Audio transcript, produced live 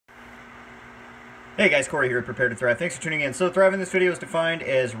Hey guys, Corey here at Prepare to Thrive. Thanks for tuning in. So Thrive in this video is defined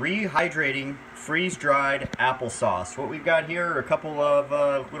as rehydrating freeze-dried applesauce. What we've got here are a couple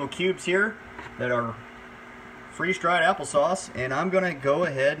of little cubes here that are freeze-dried applesauce, and I'm going to go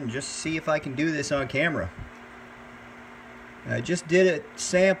ahead and just see if I can do this on camera. I just did a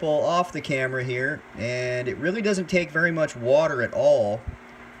sample off the camera here, and it really doesn't take very much water at all.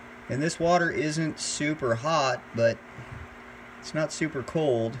 And this water isn't super hot, but it's not super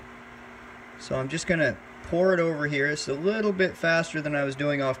cold. So I'm just going to pour it over here. It's a little bit faster than I was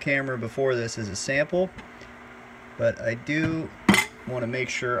doing off camera before this as a sample, but I do want to make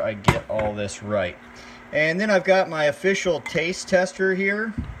sure I get all this right. And then I've got my official taste tester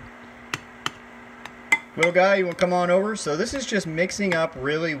here. Little guy, you want to come on over? So this is just mixing up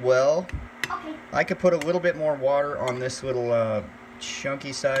really well. Okay. I could put a little bit more water on this little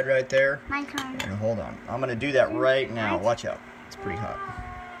chunky side right there. My turn. And hold on. I'm going to do that right now. Watch out. It's pretty hot.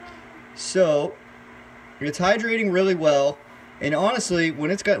 So it's hydrating really well, and honestly, when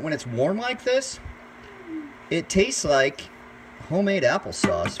it's warm like this, it tastes like homemade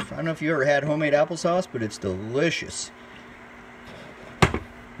applesauce. I don't know if you ever had homemade applesauce, but it's delicious.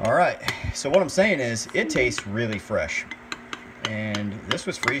 All right, so what I'm saying is it tastes really fresh, and this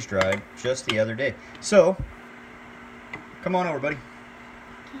was freeze-dried just the other day. So come on over, buddy.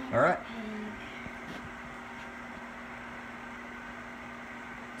 All right.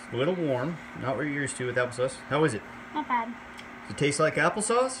 A little warm, not what you're used to with applesauce. How is it? Not bad. Does it taste like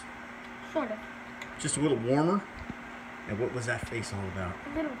applesauce? Sort of. Just a little warmer? And what was that face all about?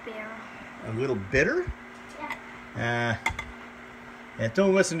 A little bitter. A little bitter? Yeah. Yeah,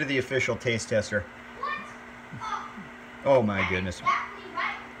 don't listen to the official taste tester. What? Oh my goodness.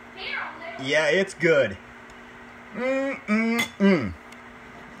 Yeah, it's good.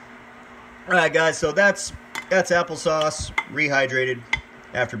 Alright guys, so that's applesauce rehydrated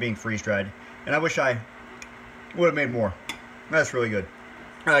after being freeze-dried, and I wish I would have made more. That's really good.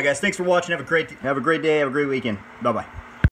 All right, guys, thanks for watching. Have a great day. Have a great weekend. Bye-bye.